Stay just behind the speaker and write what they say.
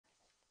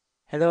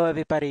Hello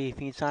everybody,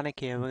 Fiend Sonic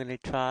here. We're gonna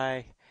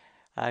try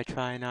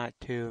not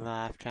to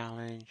laugh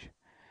challenge.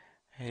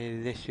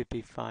 Hey, this should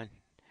be fun.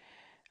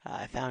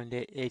 I found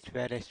it's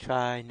read as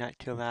try not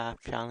to laugh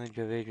challenge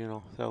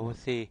original. So we'll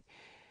see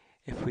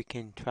if we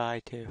can try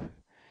to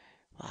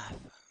laugh.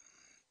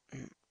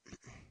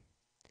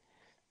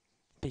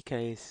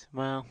 Because,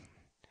 well,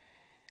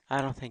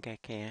 I don't think I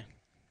can.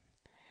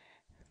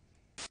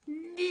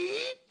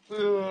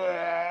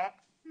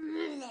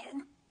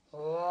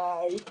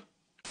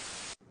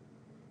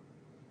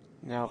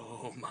 No.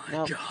 Oh my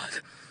Nope.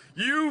 God.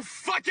 You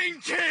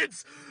fucking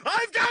kids!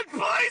 I've got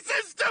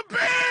places to be!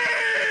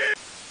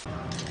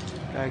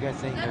 I got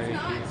singer That's issues.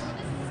 not what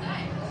this is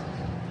saying.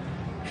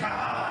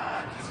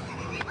 God!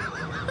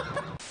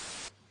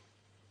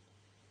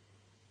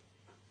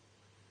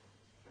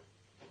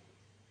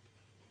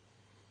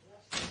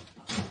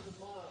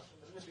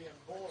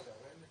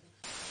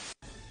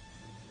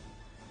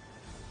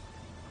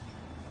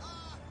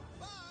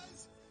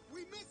 Buzz!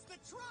 We missed the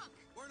truck!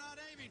 We're not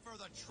aiming for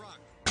the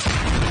truck.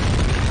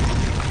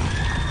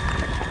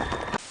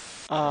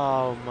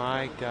 Oh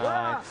my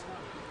God.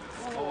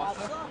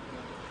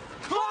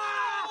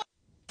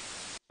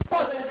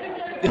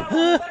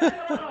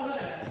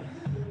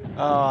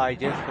 Oh, I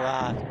just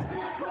laughed.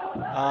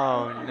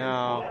 Oh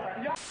no.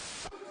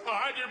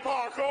 I do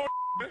parkour!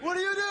 What do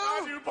you do?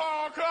 I do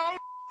parkour!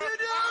 You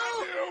do?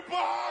 I do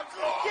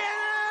parkour!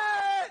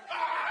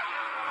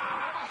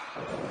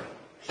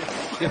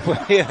 Get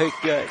Really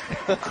good.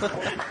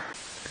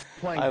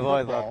 I've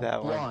always loved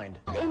that one. Blind.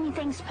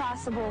 Anything's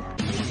possible.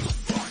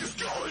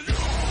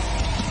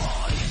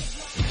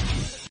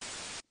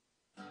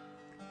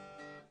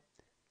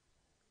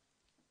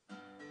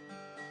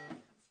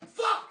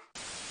 Fuck!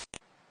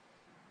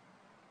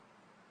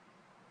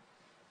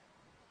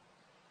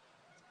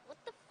 What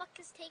the fuck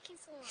is taking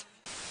so long?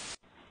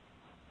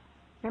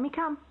 Remy,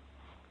 come.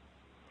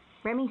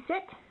 Remy,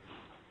 sit.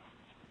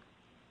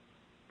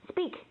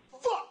 Speak.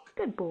 Fuck!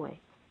 Good boy.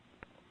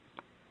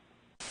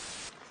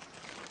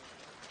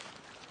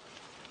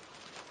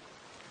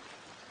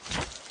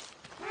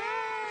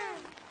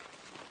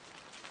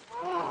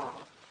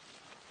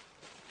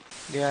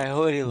 Yeah, I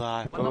already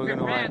laughed, but we're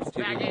gonna watch it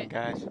again,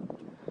 guys.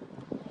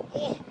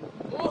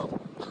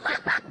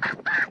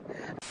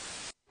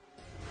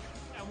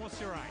 And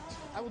what's your right?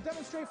 I will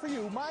demonstrate for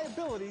you my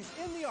abilities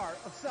in the art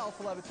of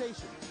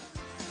self-levitation.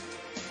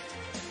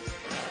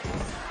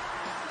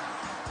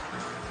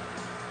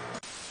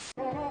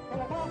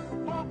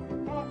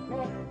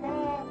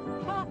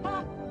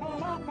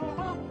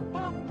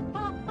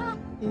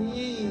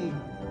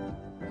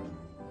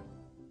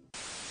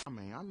 I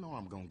mean, I know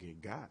I'm gonna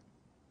get got.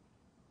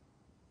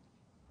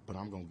 But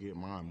I'm gonna get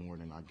mine more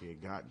than I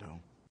get got, though.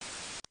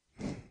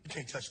 You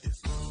can't touch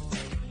this. You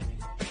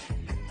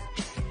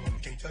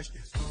can't touch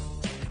this.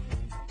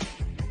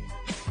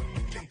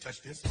 You can't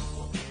touch this.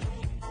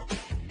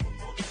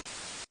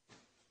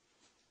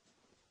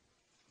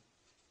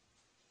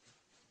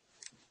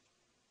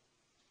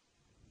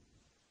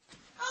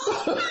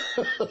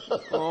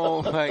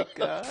 Oh my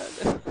God.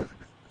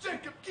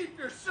 Jacob, keep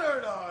your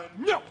shirt on!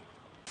 No!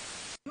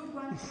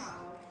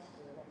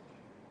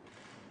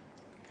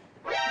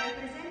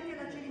 Presenti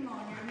alla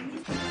cerimonia il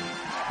ministro.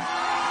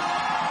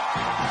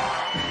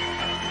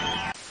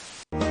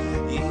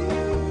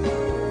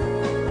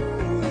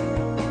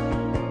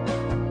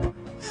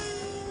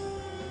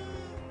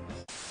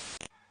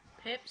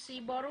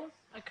 Pepsi bottle,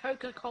 a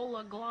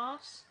Coca-Cola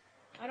glass.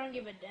 I don't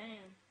give a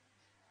damn.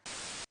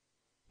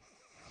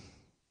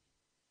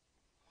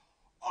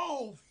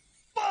 Oh,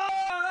 fuck!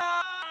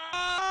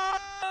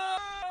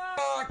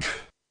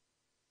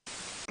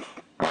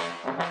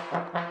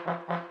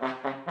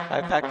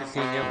 I've practiced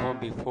seen this one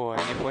before,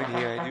 and this one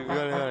here is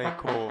really, really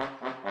cool.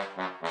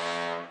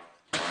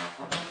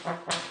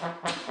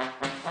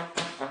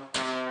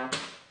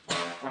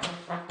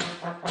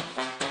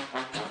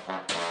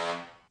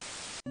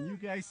 You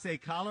guys say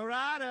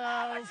Colorado.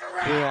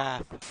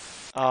 Yeah.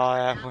 Oh,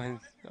 that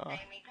one's... Oh.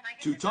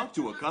 To talk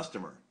to a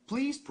customer,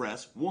 please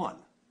press 1.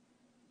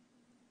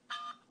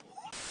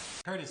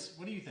 Curtis,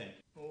 what do you think?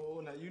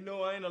 Oh, now you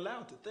know I ain't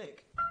allowed to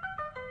think.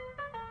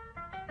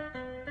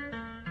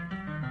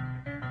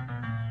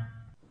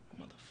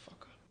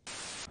 Motherfucker.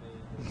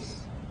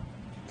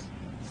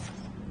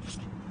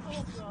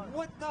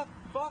 What the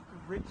fuck,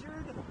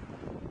 Richard?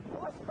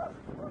 What the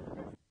fuck?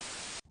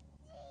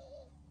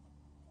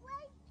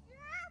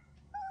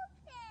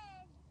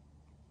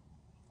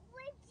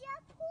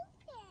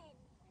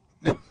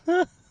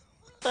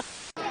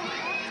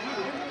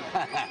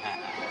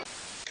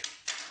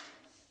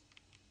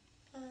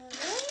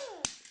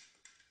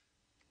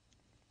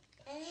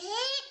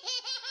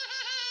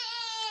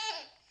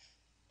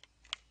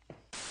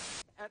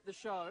 At the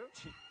show,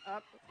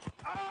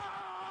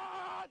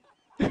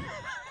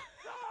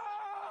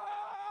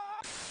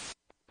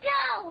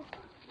 No!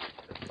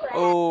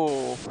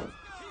 Oh. If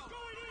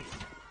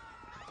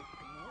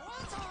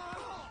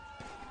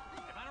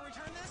I don't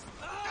return this,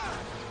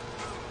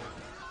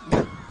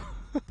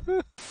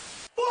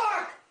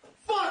 Fuck!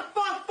 Fuck,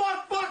 fuck, fuck,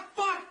 fuck,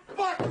 fuck,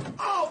 fuck!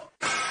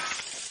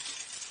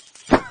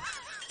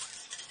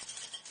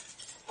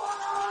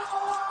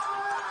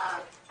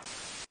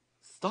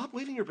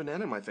 waving your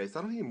banana in my face.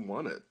 I don't even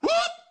want it. Whoop!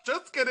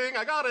 Just kidding.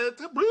 I got it.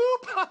 Boop!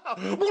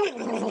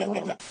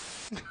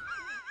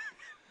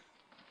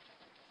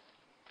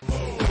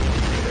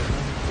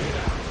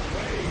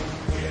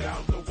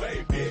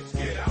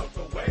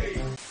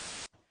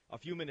 A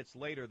few minutes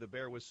later, the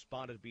bear was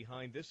spotted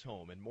behind this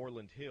home in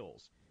Moreland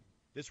Hills.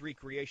 This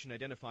recreation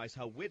identifies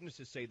how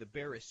witnesses say the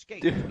bear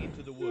escaped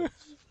into the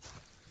woods.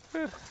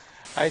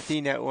 I've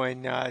seen that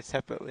one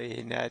separately,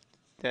 and that's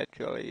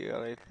really,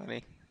 really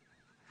funny.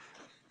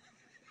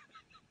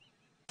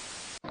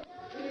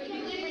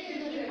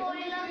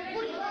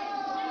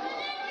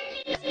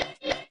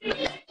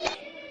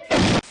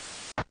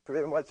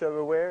 Pretty much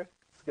everywhere,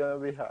 it's gonna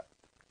be hot.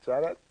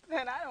 Try that?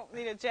 Then I don't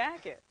need a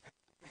jacket.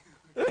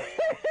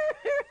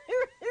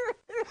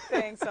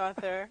 Thanks,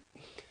 Arthur.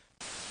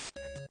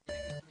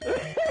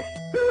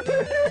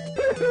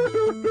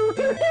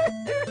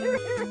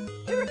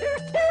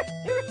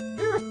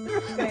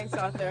 Thanks,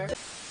 Arthur.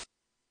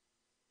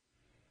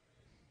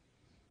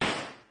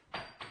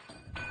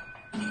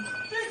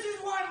 This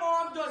is why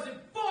Mom doesn't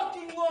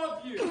fucking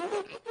love you!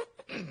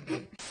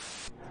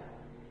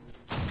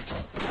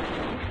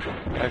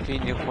 I've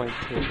seen this one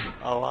too,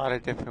 a lot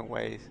of different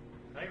ways.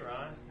 Hey,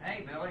 Ron.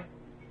 Hey, Billy.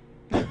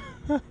 That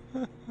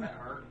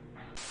hurt.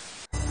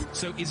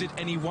 So is it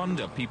any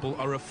wonder people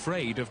are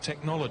afraid of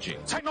technology?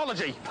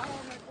 Technology!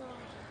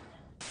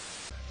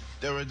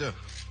 There, right there.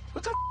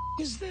 What the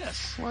is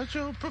this? Watch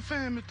your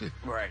profanity.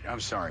 Right, I'm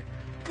sorry.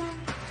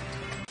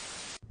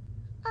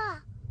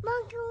 Ah,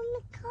 monkey on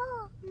the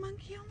car.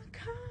 Monkey on the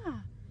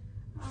car.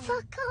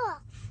 Fuck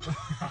off.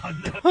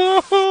 Get the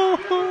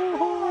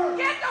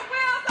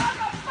wheels on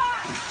the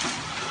bus!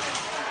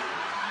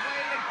 Way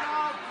to go,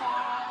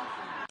 Paul!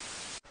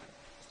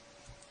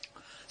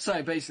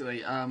 So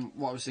basically,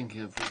 what I was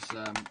thinking of was,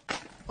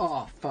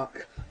 oh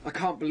fuck, I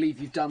can't believe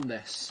you've done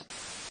this.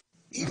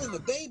 Even the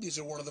babies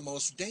are one of the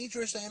most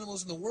dangerous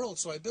animals in the world,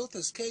 so I built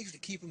this cage to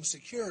keep them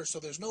secure, so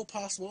there's no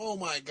possible... Oh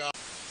my god.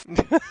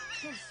 Quelle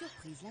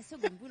surprise, la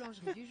seconde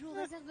boulangerie du jour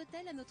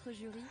réserve-t-elle à notre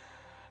jury?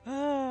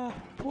 Ah,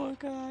 poor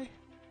guy.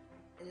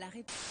 La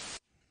réponse...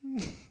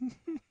 Nice,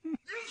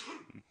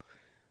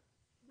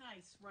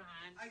 Ron.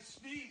 I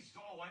sneezed.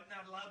 Oh, I'm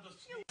not allowed to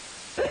sneeze.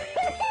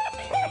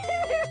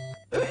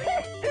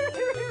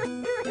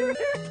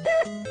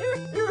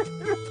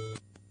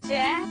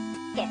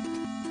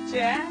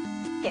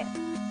 Jacket.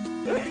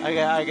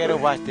 I gotta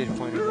watch this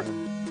one.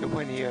 The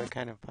one here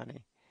kind of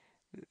funny.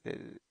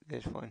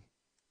 This one.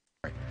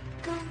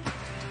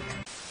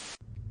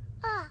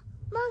 Ah,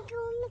 monkey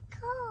on the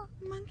car.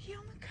 Monkey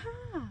on the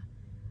car.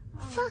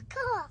 Fuck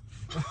off.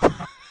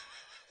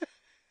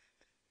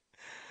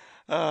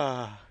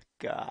 Oh,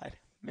 God,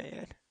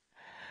 man.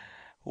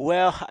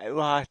 Well, I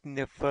lost in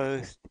the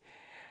first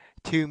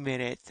 2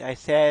 minutes. I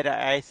said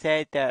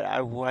that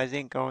I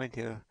wasn't going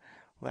to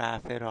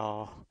laugh at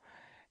all.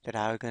 That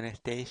I was going to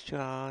stay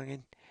strong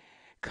and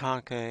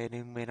conquer it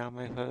and win on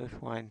my first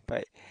one.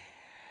 But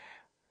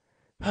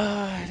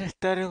I just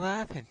started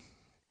laughing.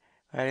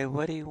 Right,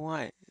 what do you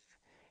want?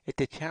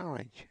 It's a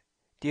challenge.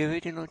 The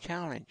original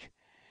challenge.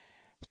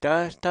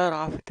 Start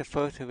off with the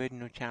first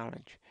original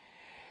challenge.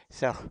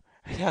 So,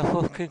 that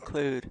will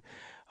conclude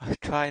our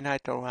Try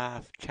Not to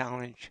Laugh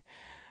challenge.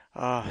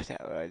 Oh,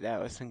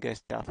 that was some good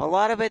stuff. A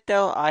lot of it,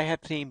 though, I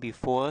have seen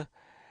before.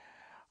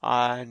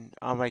 On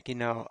like, you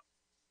know,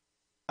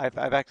 I've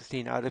actually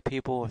seen other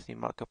people. I've seen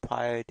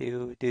Markiplier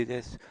do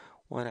this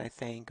one, I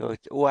think, or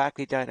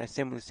actually done a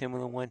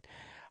similar one.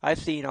 I've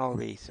seen all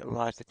these a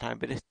lot of the time,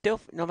 but it's still,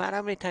 no matter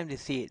how many times you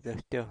see it, they're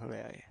still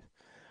hilarious.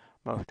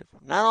 Most of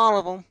them, not all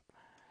of them,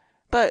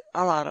 but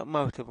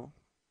most of them.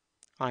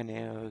 I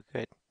know,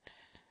 good.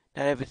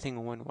 Not every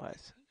single one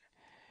was.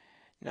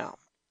 No,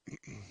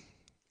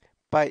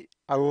 but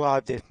I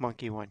love this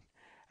monkey one.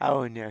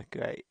 Oh, no,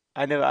 great.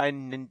 I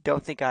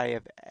don't think I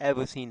have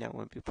ever seen that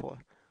one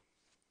before.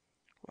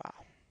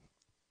 Wow.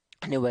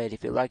 Anyway,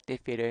 if you like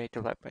this video, hit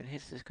the like button,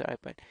 hit the subscribe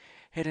button,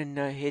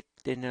 hit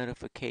the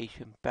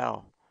notification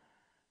bell.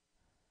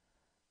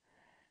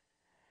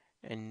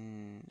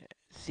 And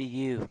see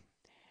you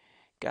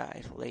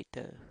guys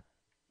later.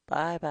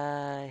 Bye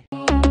bye.